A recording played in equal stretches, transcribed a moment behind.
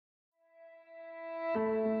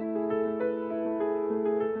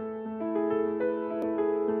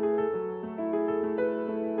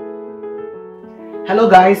Hello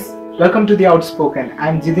guys, welcome to The Outspoken.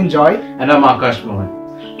 I'm Jidin Joy. And I'm Akash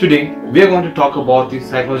Mohan. Today, we are going to talk about the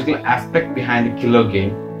psychological aspect behind the killer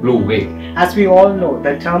game, Blue Whale. As we all know,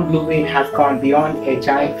 the term blue whale has gone beyond a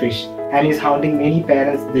giant fish and is haunting many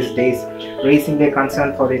parents these days, raising their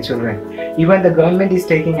concern for their children. Even the government is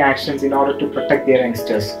taking actions in order to protect their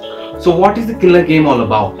youngsters. So what is the killer game all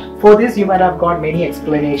about? For this, you might have got many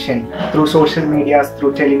explanations through social medias,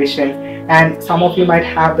 through television, and some of you might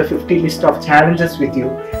have the 50 list of challenges with you,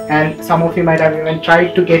 and some of you might have even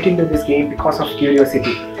tried to get into this game because of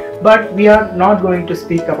curiosity. But we are not going to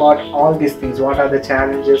speak about all these things, what are the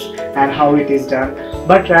challenges and how it is done,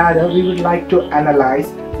 but rather we would like to analyze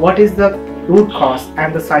what is the root cause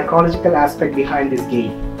and the psychological aspect behind this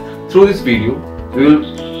game. Through this video, we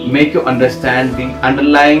will make you understand the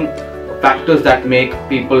underlying factors that make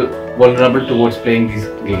people vulnerable towards playing this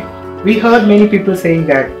game. We heard many people saying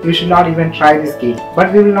that you should not even try this game,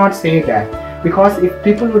 but we will not say that, because if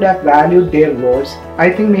people would have valued their words, I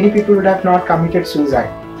think many people would have not committed suicide,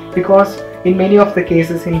 because in many of the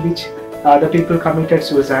cases in which the people committed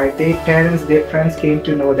suicide, their parents, their friends came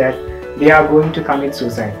to know that they are going to commit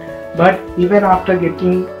suicide. But even after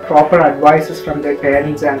getting proper advices from their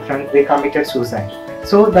parents and friends, they committed suicide.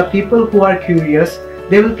 So the people who are curious,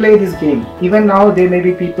 they will play this game. Even now there may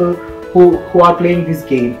be people who are playing this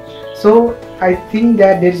game. So I think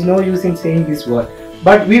that there is no use in saying this word.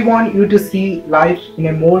 But we want you to see life in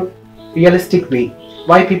a more realistic way.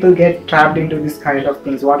 Why people get trapped into this kind of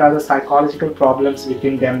things, what are the psychological problems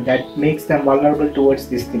within them that makes them vulnerable towards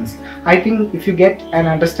these things. I think if you get an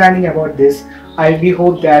understanding about this, we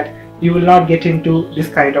hope that you will not get into this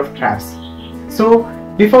kind of traps. So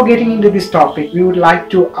before getting into this topic, we would like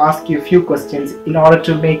to ask you a few questions in order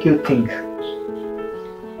to make you think.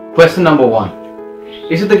 Question number 1.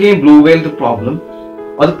 Is it the game Blue Whale the problem,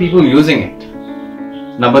 or the people using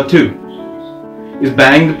it? Number 2. Is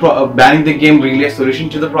banning the game really a solution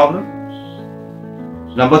to the problem?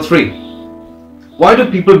 Number 3. Why do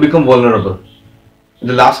people become vulnerable? And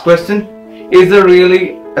the last question, is there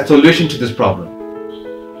really a solution to this problem?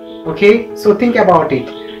 Okay, so think about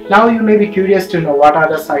it. Now you may be curious to know what are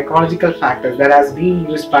the psychological factors that has been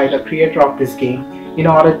used by the creator of this game in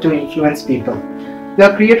order to influence people.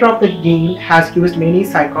 The creator of the game has used many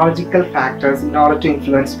psychological factors in order to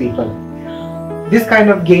influence people. This kind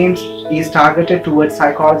of games is targeted towards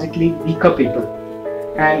psychologically weaker people,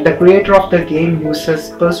 and the creator of the game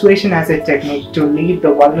uses persuasion as a technique to lead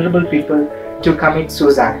the vulnerable people to commit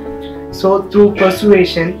suicide. So through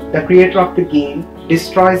persuasion, the creator of the game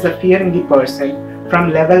destroys the fear in the person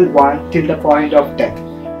from level 1 till the point of death.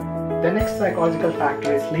 The next psychological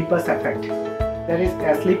factor is sleeper's effect. That is,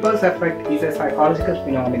 a sleeper's effect is a psychological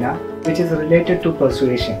phenomena which is related to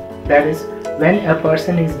persuasion. That is, when a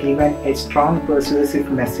person is given a strong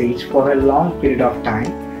persuasive message for a long period of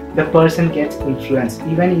time, the person gets influenced.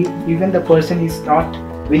 Even the person is not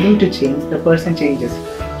willing to change, the person changes.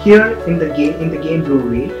 Here in the game Blue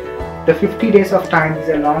Whale, the 50 days of time is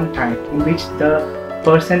a long time in which the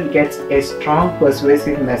person gets a strong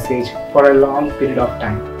persuasive message for a long period of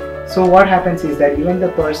time. So what happens is that even the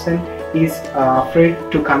person is afraid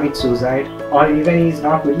to commit suicide, or even is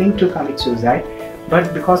not willing to commit suicide,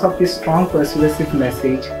 but because of this strong persuasive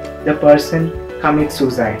message, the person commits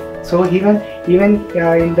suicide. So even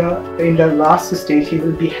in the last stage, he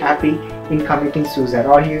will be happy in committing suicide,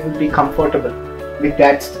 or he will be comfortable with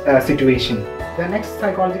that situation. The next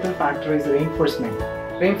psychological factor is reinforcement.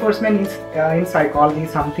 Reinforcement is in psychology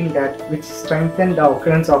something which strengthens the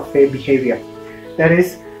occurrence of a behavior. That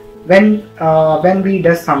is, when we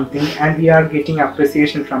do something and we are getting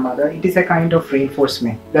appreciation from others, it is a kind of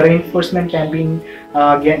reinforcement. The reinforcement can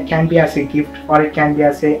be as a gift, or it can be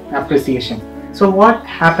as a appreciation. So what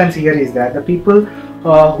happens here is that the people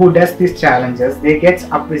who does these challenges, they get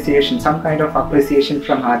appreciation, some kind of appreciation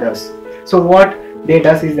from others. So what they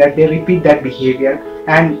does is that they repeat that behavior,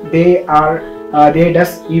 and they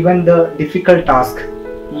does even the difficult task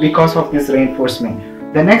because of this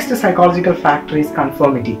reinforcement. The next psychological factor is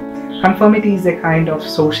conformity. Conformity is a kind of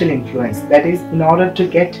social influence. That is, in order to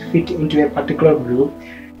get fit into a particular group,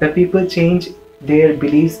 the people change their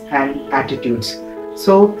beliefs and attitudes.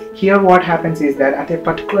 So here what happens is that at a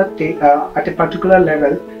particular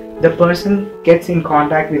level, the person gets in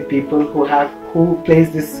contact with people who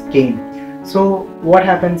plays this game. So what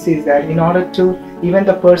happens is that in order to, even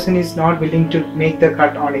the person is not willing to make the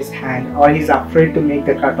cut on his hand, or he's afraid to make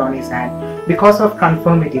the cut on his hand because of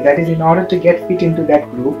conformity. That is, in order to get fit into that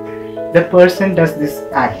group, the person does this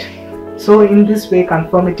act. So in this way,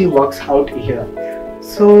 conformity works out here.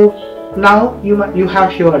 So Now you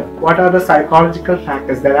have heard what are the psychological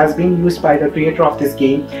factors that has been used by the creator of this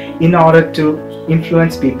game in order to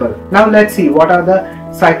influence people. Now let's see what are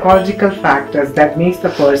the psychological factors that makes the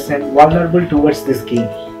person vulnerable towards this game.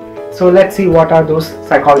 So let's see what are those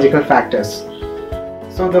psychological factors.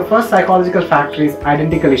 So the first psychological factor is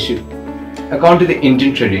identical issue. According to the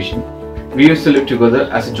Indian tradition, we used to live together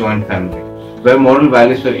as a joint family, where moral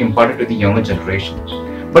values were imparted to the younger generation.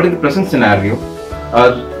 But in the present scenario,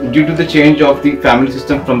 due to the change of the family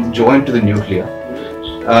system from the joint to the nuclear,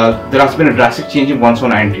 there has been a drastic change in one's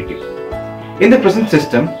own identity. In the present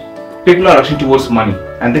system, people are rushing towards money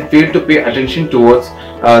and they fail to pay attention towards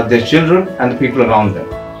their children and the people around them.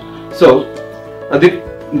 So,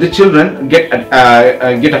 the children get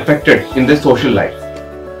affected in their social life.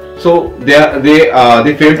 So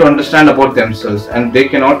they fail to understand about themselves and they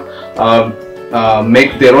cannot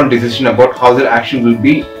make their own decision about how their action will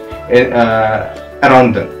be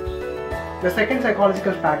around them. The second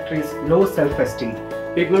psychological factor is low self-esteem.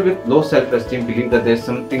 People with low self-esteem believe that there is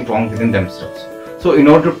something wrong within themselves. So in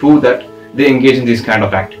order to prove that, they engage in these kind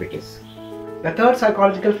of activities. The third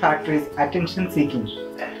psychological factor is attention seeking.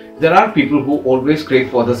 There are people who always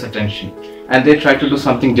crave for others' attention and they try to do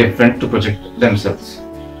something different to project themselves.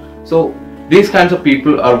 So these kinds of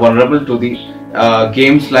people are vulnerable to the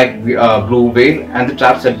games like Blue Whale and the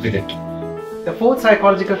traps set with it. The fourth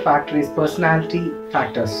psychological factor is personality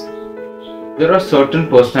factors. There are certain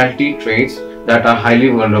personality traits that are highly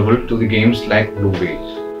vulnerable to the games like Blue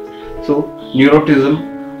Whale. So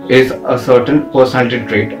neuroticism is a certain personality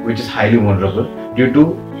trait which is highly vulnerable due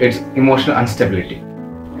to its emotional instability.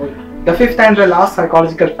 The fifth and the last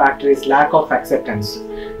psychological factor is lack of acceptance.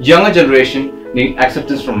 Younger generation need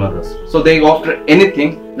acceptance from others, so they go after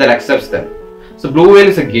anything that accepts them. So Blue Whale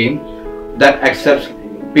is a game that accepts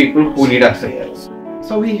people who need acceptance.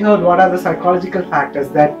 So we heard what are the psychological factors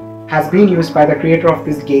that has been used by the creator of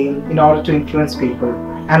this game in order to influence people,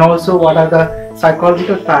 and also what are the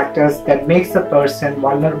psychological factors that makes the person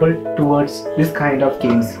vulnerable towards this kind of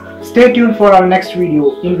games. Stay tuned for our next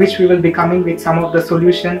video in which we will be coming with some of the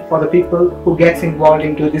solution for the people who gets involved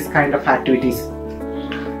into this kind of activities.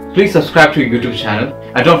 Please subscribe to our YouTube channel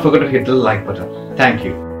and don't forget to hit the like button. Thank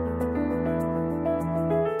you.